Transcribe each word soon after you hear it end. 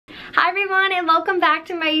Hi everyone and welcome back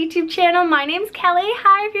to my YouTube channel. My name's Kelly.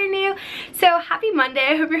 Hi if you're new. So happy Monday.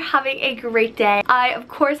 I hope you're having a great day. I of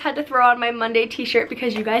course had to throw on my Monday t-shirt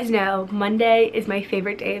because you guys know Monday is my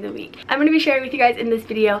favorite day of the week. I'm going to be sharing with you guys in this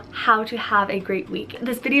video how to have a great week.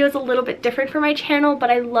 This video is a little bit different for my channel, but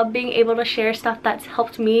I love being able to share stuff that's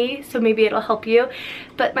helped me, so maybe it'll help you.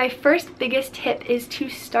 But my first biggest tip is to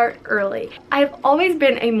start early. I've always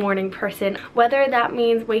been a morning person, whether that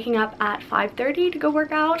means waking up at 5:30 to go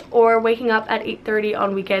work out or waking up at 8:30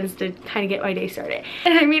 on weekends to kind of get my day started.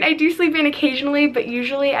 And I mean, I do sleep in occasionally, but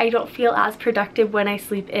usually I don't feel as productive when I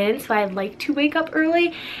sleep in, so I like to wake up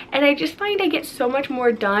early. And I just find I get so much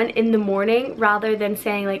more done in the morning rather than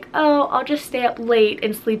saying like, oh, I'll just stay up late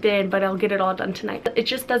and sleep in, but I'll get it all done tonight. It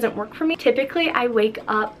just doesn't work for me. Typically, I wake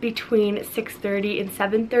up between 6:30 and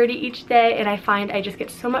 7:30 each day, and I find I just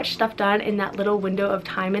get so much stuff done in that little window of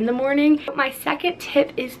time in the morning. My second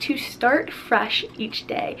tip is to start fresh each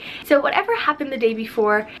day. So whatever happened the day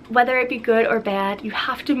before, whether it be good or bad, you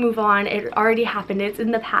have to move on. It already happened, it's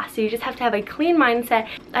in the past, so you just have to have a clean mindset.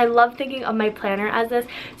 I love thinking of my planner as this.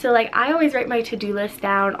 So like, I always write my to-do list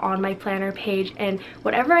down on my planner page, and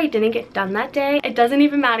whatever I didn't get done that day, it doesn't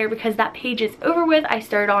even matter because that page is over with. I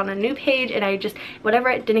start on a new page, and I just, whatever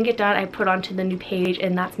I didn't get done, I put onto the new page,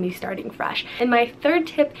 and that's me starting fresh. And my third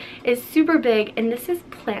tip is super big, and this is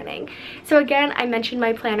planning. So again, I mentioned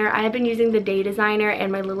my planner. I have been using the Day Designer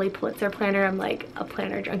and my Lily Pulitzer planner. I'm like a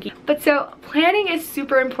planner junkie. But so planning is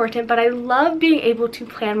super important, but I love being able to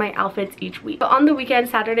plan my outfits each week. So on the weekend,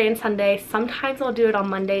 Saturday and Sunday, sometimes I'll do it on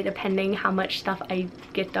Monday depending how much stuff I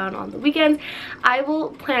get done on the weekends. I will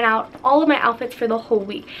plan out all of my outfits for the whole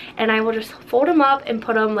week, and I will just fold them up and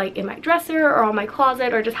put them like in my dresser or on my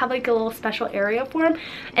closet, or just have like a little special area for them.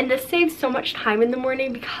 And this saves so much time in the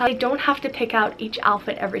morning because I don't have to pick out each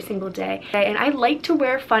outfit every single day. And I like to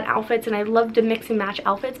wear fun outfits, and I love to mix and match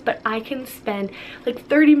outfits, but I can spend like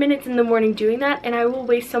 30 minutes in the morning doing that, and I will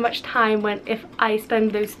waste so much time if I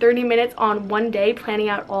spend those 30 minutes on one day planning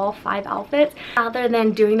out all 5 outfits, rather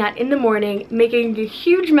than doing that in the morning, making a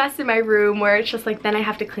huge mess in my room where it's just like, then I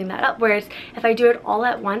have to clean that up. Whereas if I do it all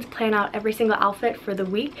at once, plan out every single outfit for the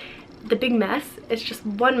week, the big mess, it's just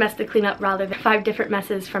one mess to clean up rather than 5 different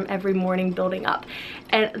messes from every morning building up.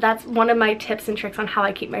 And that's one of my tips and tricks on how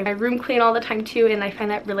I keep my room clean all the time too, and I find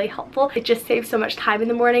that really helpful. It just saves so much time in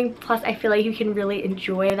the morning, plus I feel like you can really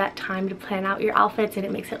enjoy that time to plan out your outfits, and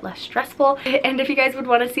it makes it less stressful. And if you guys would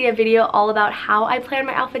want to see a video all about how I plan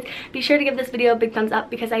my outfits, be sure to give this video a big thumbs up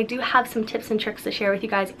because I do have some tips and tricks to share with you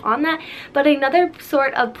guys on that. But another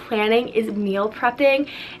sort of planning is meal prepping.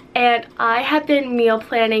 And I have been meal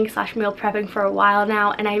planning / meal prepping for a while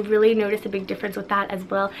now, and I really noticed a big difference with that as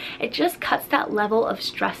well. It just cuts that level of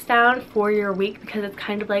stress down for your week because it's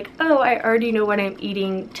kind of like, oh, I already know what I'm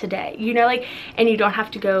eating today, you know, like, and you don't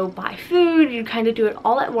have to go buy food. You kind of do it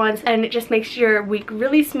all at once, and it just makes your week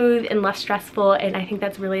really smooth and less stressful, and I think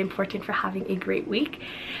that's really important for having a great week.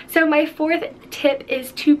 So my fourth tip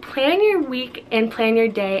is to plan your week and plan your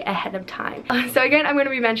day ahead of time. So again, I'm going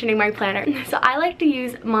to be mentioning my planner. So I like to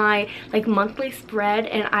use my like monthly spread,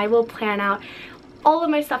 and I will plan out all of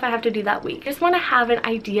my stuff I have to do that week. Just want to have an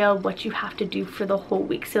idea of what you have to do for the whole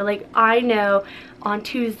week. So like, I know on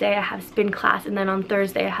Tuesday I have spin class, and then on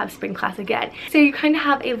Thursday I have spin class again. So you kind of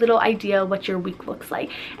have a little idea what your week looks like.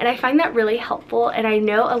 And I find that really helpful. And I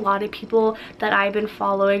know a lot of people that I've been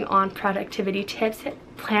following on productivity tips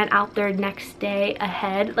plan out their next day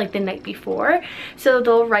ahead, like the night before. So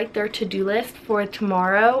they'll write their to-do list for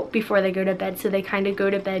tomorrow before they go to bed, so they kind of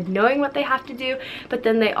go to bed knowing what they have to do, but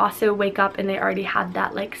then they also wake up and they already have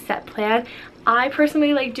that like set plan. I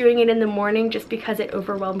personally like doing it in the morning just because it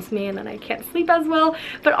overwhelms me and then I can't sleep as well,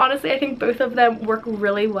 but honestly I think both of them work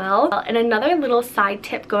really well. And another little side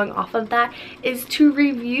tip going off of that is to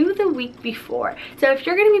review the week before. So if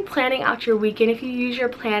you're going to be planning out your week, and if you use your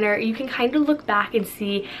planner, you can kind of look back and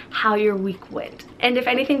see how your week went. And if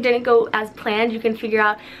anything didn't go as planned, you can figure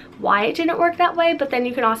out why it didn't work that way, but then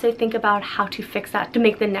you can also think about how to fix that to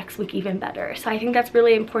make the next week even better. So I think that's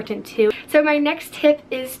really important too. So my next tip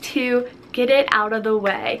is to get it out of the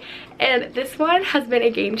way. And this one has been a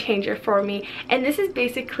game changer for me. And this is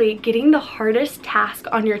basically getting the hardest task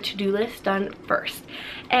on your to-do list done first.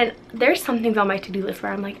 And there's some things on my to-do list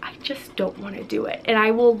where I'm like, I just don't want to do it. And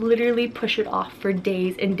I will literally push it off for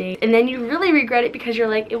days and days. And then you really regret it because you're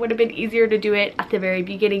like, it would have been easier to do it at the very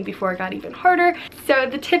beginning before it got even harder. So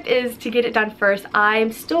the tip is to get it done first.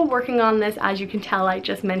 I'm still working on this. As you can tell, I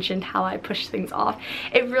just mentioned how I push things off.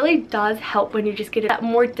 It really does help when you just get that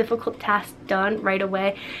more difficult task task done right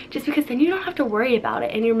away, just because then you don't have to worry about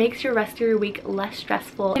it and it makes your rest of your week less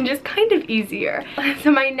stressful and just kind of easier.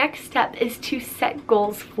 So my next step is to set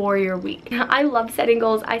goals for your week. I love setting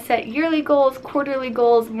goals. I set yearly goals, quarterly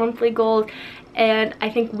goals, monthly goals, and I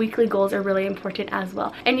think weekly goals are really important as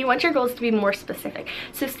well. And you want your goals to be more specific.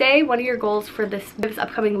 So say one of your goals for this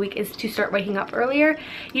upcoming week is to start waking up earlier.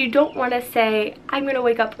 You don't want to say, I'm going to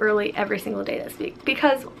wake up early every single day this week,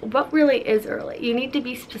 because what really is early? You need to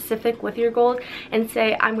be specific with your goals and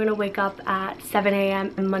say, I'm going to wake up at 7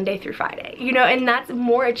 a.m. Monday through Friday. You know, and that's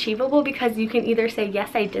more achievable because you can either say,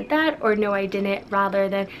 yes, I did that, or no, I didn't, rather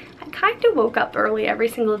than I kind of woke up early every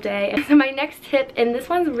single day. And so my next tip, and this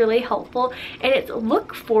one's really helpful, and it's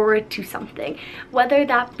look forward to something. Whether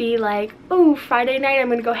that be like, oh, Friday night I'm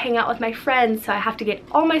gonna go hang out with my friends, so I have to get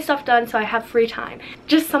all my stuff done so I have free time.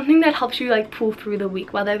 Just something that helps you like pull through the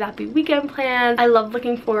week, whether that be weekend plans. I love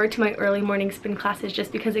looking forward to my early morning spin classes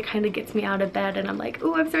just because it kind of gets me out of bed and I'm like,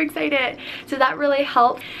 oh, I'm so excited. So that really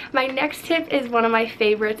helps. My next tip is one of my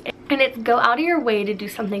favorites, and it's go out of your way to do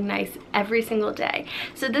something nice every single day.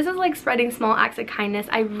 So this is like spreading small acts of kindness.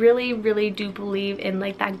 I really do believe in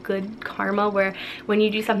like that good karma, where when you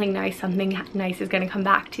do something nice is going to come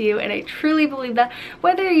back to you. And I truly believe that,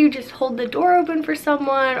 whether you just hold the door open for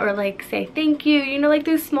someone or like say thank you, you know, like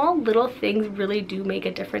those small little things really do make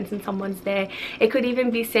a difference in someone's day. It could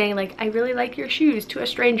even be saying like, I really like your shoes, to a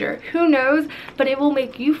stranger. Who knows, but it will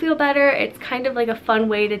make you feel better. It's kind of like a fun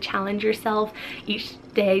way to challenge yourself each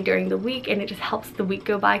day during the week, and it just helps the week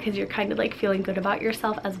go by because you're kind of like feeling good about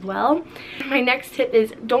yourself as well. My next tip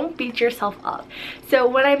is don't beat yourself up. So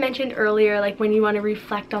when I mentioned earlier, like when you want to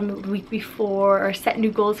reflect on the week before or set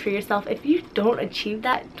new goals for yourself, if you don't achieve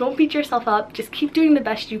that, don't beat yourself up. Just keep doing the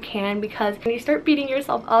best you can, because when you start beating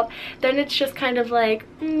yourself up, then it's just kind of like,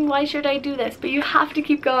 why should I do this? But you have to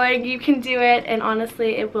keep going. You can do it, and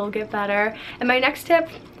honestly it will get better. And my next tip,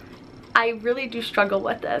 I really do struggle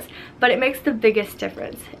with this, but it makes the biggest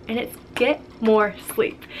difference, and it's get more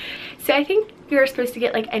sleep. So I think you're supposed to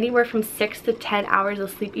get like anywhere from 6 to 10 hours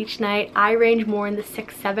of sleep each night. I range more in the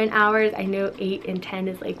 6-7 hours. I know 8 and 10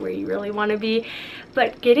 is like where you really want to be,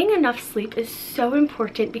 but getting enough sleep is so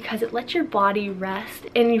important because it lets your body rest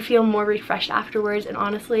and you feel more refreshed afterwards. And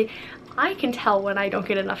honestly, I can tell when I don't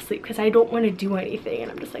get enough sleep because I don't want to do anything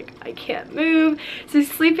and I'm just like, I can't move. So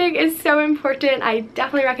sleeping is so important. I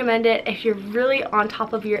definitely recommend it. If you're really on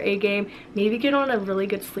top of your A game, maybe get on a really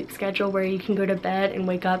good sleep schedule where you can go to bed and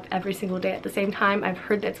wake up every single day at the same time. I've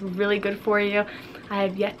heard that's really good for you. I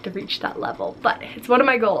have yet to reach that level, but it's one of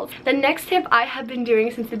my goals. The next tip I have been doing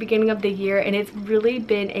since the beginning of the year, and it's really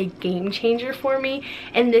been a game changer for me,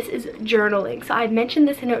 and this is journaling. So I've mentioned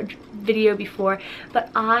this in a video before, but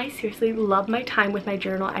I seriously love my time with my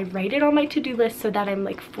journal. I write it on my to-do list so that I'm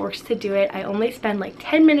like forced to do it. I only spend like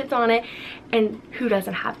 10 minutes on it, and who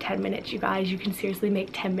doesn't have 10 minutes, you guys? You can seriously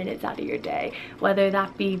make 10 minutes out of your day, whether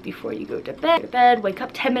that be before you go to bed, wake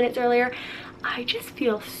up 10 minutes earlier. I just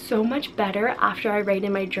feel so much better after I write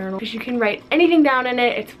in my journal, because you can write anything down in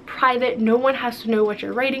it. It's private. No one has to know what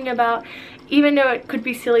you're writing about, even though it could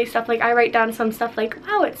be silly stuff. Like I write down some stuff like,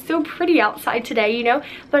 wow, it's so pretty outside today, you know,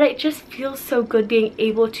 but it just feels so good being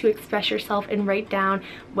able to express yourself and write down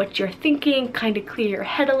what you're thinking, kind of clear your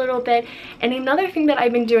head a little bit. And another thing that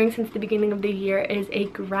I've been doing since the beginning of the year is a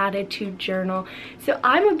gratitude journal. So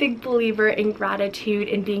I'm a big believer in gratitude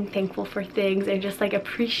and being thankful for things and just like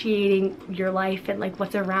appreciating your life and like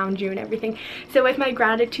what's around you and everything. So with my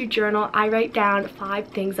gratitude journal, I write down 5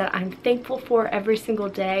 things that I'm thankful for every single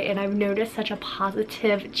day, and I've noticed such a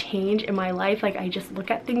positive change in my life. Like I just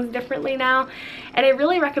look at things differently now, and I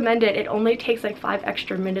really recommend it. It only takes like 5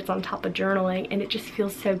 extra minutes on top of journaling, and it just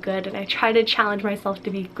feels so good. And I try to challenge myself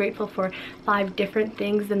to be grateful for 5 different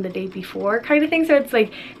things than the day before kind of thing, so it's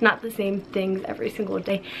like not the same things every single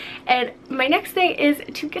day. And my next thing is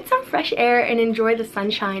to get some fresh air and enjoy the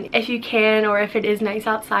sunshine if you can, or if it is nice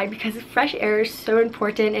outside, because fresh air is so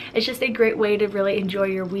important. It's just a great way to really enjoy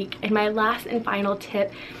your week. And my last and final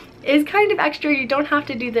tip is kind of extra. You don't have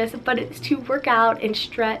to do this, but it's to work out and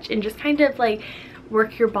stretch and just kind of like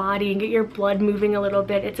work your body and get your blood moving a little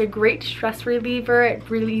bit. It's a great stress reliever. It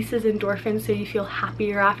releases endorphins, so you feel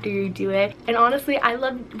happier after you do it. And honestly, I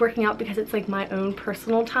love working out because it's like my own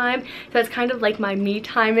personal time. So it's kind of like my me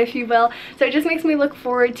time, if you will. So it just makes me look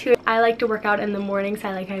forward to it. I like to work out in the morning, so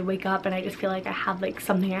I wake up and I just feel like I have like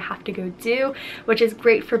something I have to go do, which is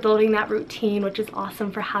great for building that routine, which is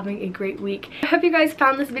awesome for having a great week. I hope you guys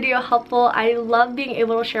found this video helpful. I love being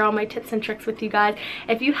able to share all my tips and tricks with you guys.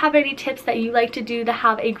 If you have any tips that you like to do to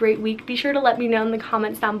have a great week, be sure to let me know in the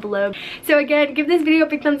comments down below. So again, give this video a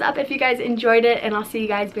big thumbs up if you guys enjoyed it, and I'll see you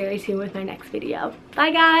guys very soon with my next video.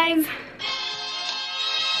 Bye guys!